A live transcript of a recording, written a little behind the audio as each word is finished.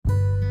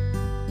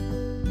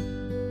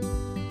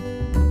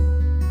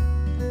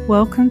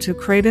Welcome to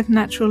Creative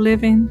Natural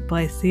Living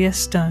by Thea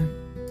Stone.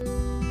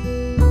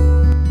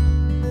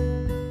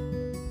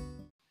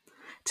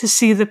 To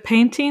see the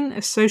painting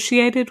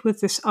associated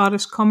with this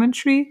artist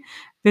commentary,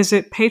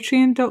 visit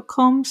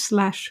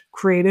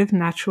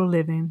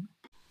patreon.com/creative-natural-living.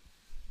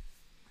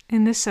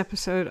 In this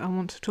episode, I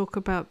want to talk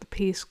about the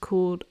piece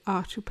called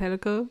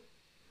Archipelago.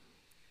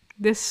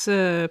 This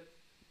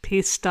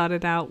piece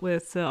started out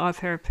with the art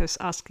therapist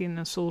asking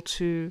us all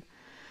to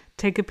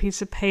take a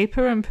piece of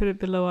paper and put it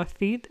below our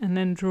feet and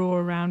then draw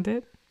around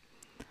it.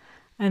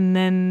 And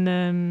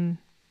then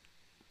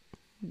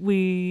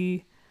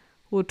we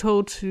were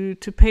told to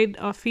paint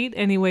our feet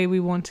any way we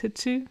wanted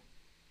to.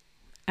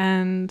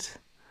 And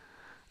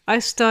I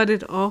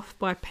started off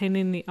by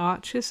painting the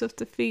arches of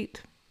the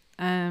feet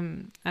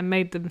and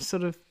made them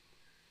sort of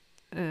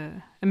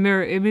a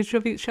mirror image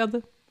of each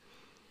other.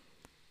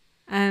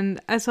 And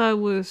as I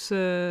was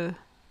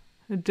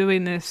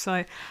doing this,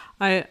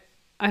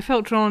 I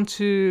felt drawn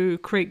to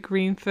create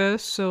green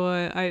first, so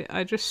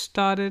I just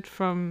started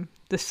from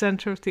the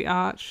center of the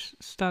arch,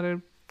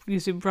 started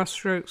using brush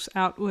strokes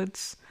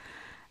outwards,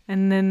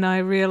 and then I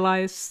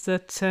realized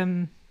that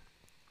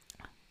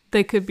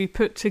they could be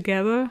put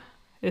together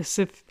as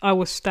if I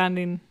was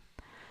standing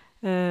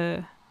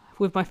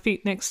with my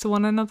feet next to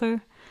one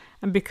another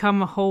and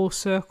become a whole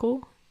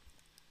circle.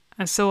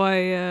 And so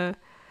I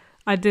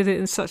did it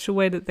in such a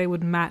way that they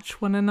would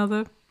match one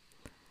another.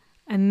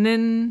 And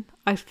then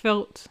I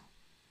felt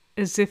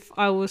as if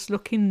I was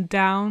looking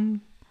down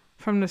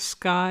from the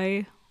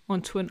sky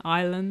onto an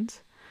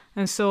island.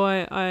 And so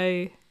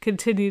I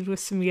continued with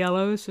some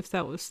yellows, if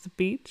that was the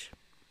beach.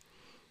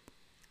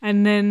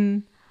 And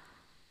then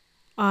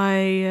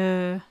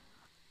I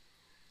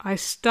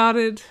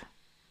started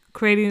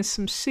creating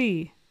some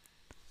sea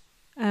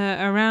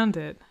around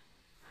it.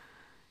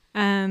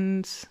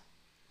 And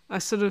I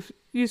sort of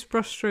used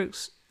brush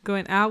strokes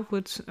going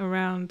outwards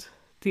around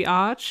the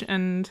arch,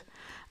 and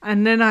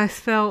then I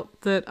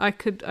felt that I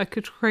could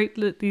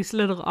create these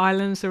little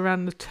islands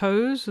around the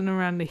toes and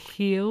around the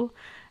heel,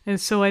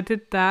 and so I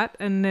did that,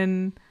 and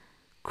then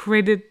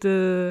created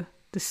the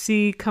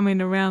sea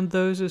coming around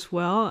those as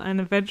well,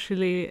 and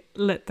eventually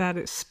let that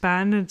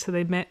expand until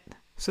they met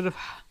sort of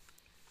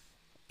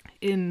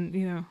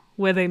in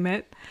where they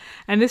met,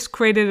 and this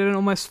created an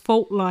almost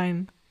fault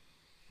line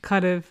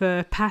kind of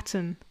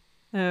pattern,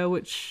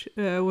 which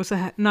was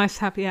a nice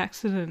happy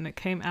accident that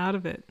came out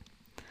of it.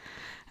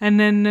 And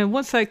then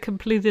once I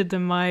completed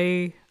them,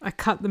 I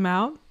cut them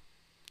out,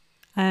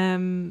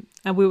 and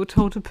we were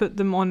told to put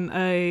them on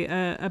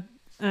a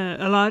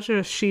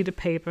larger sheet of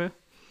paper.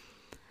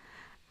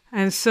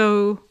 And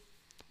so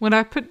when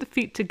I put the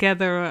feet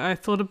together, I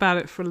thought about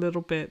it for a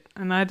little bit,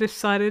 and I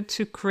decided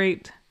to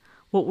create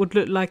what would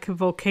look like a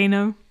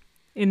volcano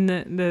in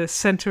the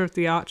center of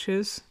the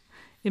arches,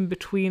 in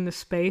between the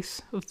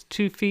space of the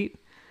 2 feet,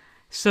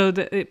 so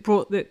that it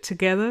brought it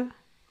together.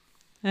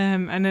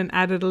 And then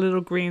added a little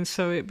green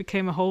so it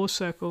became a whole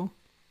circle.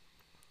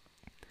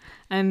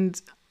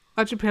 And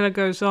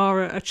archipelagos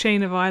are a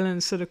chain of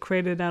islands that are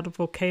created out of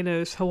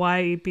volcanoes,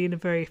 Hawaii being a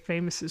very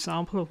famous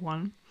example of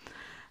one.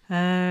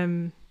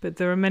 But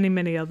there are many,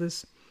 many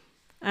others.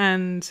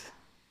 And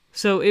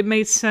so it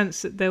made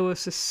sense that there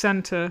was a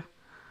center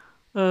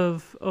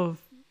of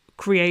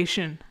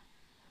creation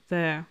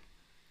there.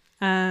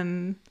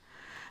 And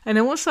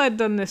then once I'd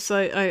done this,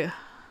 I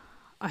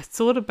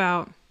thought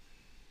about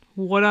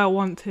what I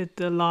wanted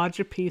the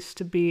larger piece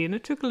to be, and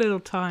it took a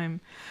little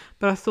time,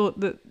 but I thought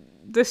that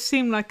this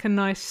seemed like a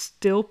nice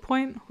still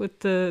point with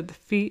the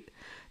feet,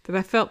 that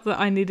I felt that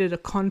I needed a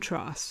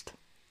contrast.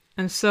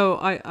 And so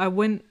I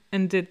went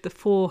and did the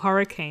 4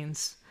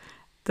 hurricanes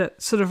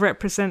that sort of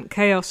represent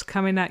chaos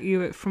coming at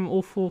you from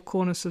all 4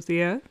 corners of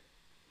the earth.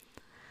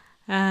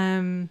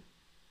 And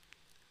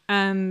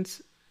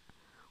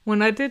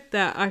when I did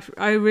that,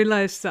 I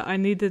realized that I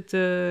needed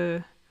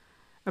a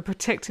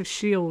protective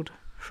shield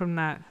from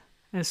that.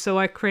 And so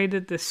I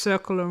created this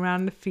circle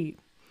around the feet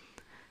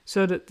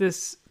so that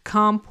this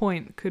calm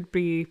point could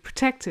be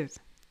protected.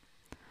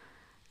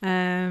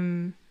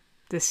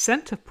 This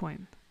center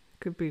point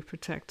could be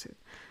protected.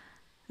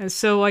 And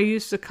so I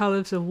used the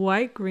colors of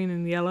white, green,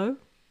 and yellow,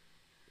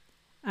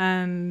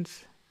 and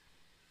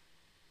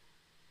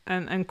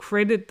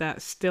created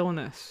that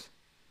stillness.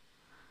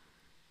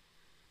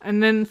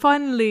 And then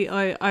finally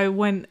I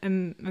went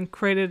and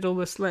created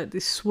almost like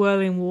these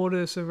swirling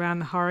waters around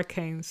the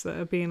hurricanes that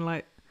are being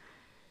like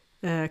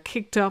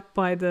kicked up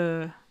by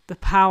the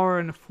power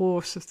and the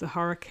force of the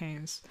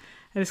hurricanes.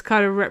 And this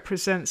kind of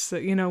represents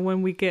that,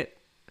 when we get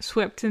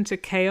swept into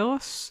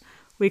chaos,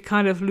 we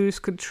kind of lose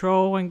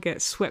control and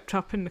get swept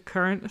up in the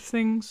current of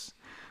things,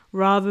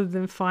 rather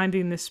than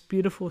finding this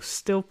beautiful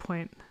still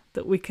point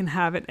that we can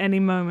have at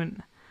any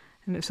moment.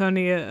 And it's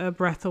only a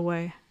breath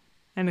away.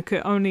 And it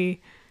could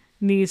only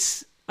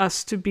needs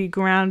us to be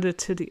grounded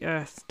to the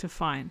earth to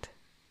find.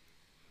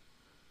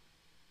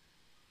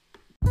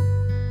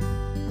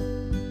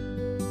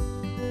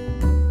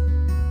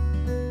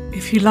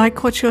 If you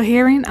like what you're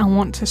hearing and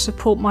want to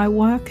support my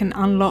work and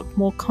unlock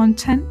more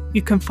content,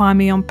 you can find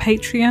me on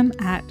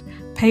Patreon at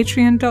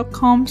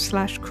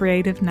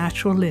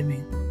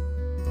patreon.com/creativenaturalliving.